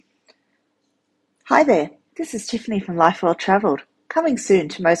Hi there, this is Tiffany from Life Well Travelled. Coming soon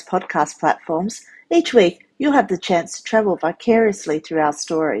to most podcast platforms, each week you'll have the chance to travel vicariously through our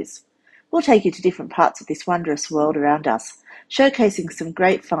stories. We'll take you to different parts of this wondrous world around us, showcasing some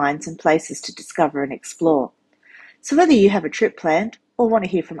great finds and places to discover and explore. So whether you have a trip planned or want to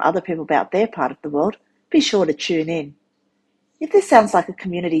hear from other people about their part of the world, be sure to tune in. If this sounds like a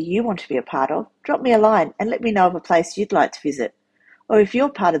community you want to be a part of, drop me a line and let me know of a place you'd like to visit. Or if you're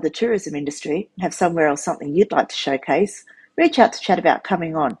part of the tourism industry and have somewhere or something you'd like to showcase, reach out to chat about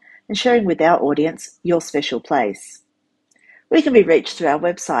coming on and sharing with our audience your special place. We can be reached through our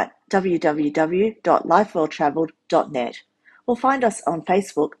website www.lifewelltravelled.net or find us on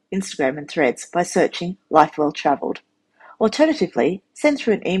Facebook, Instagram and Threads by searching Life Well Travelled. Alternatively, send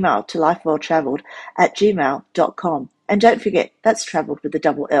through an email to lifewelltravelled@gmail.com, and don't forget that's travelled with a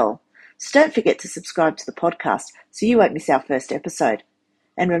double L. So don't forget to subscribe to the podcast so you won't miss our first episode.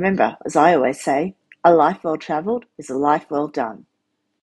 And remember, as I always say, a life well travelled is a life well done.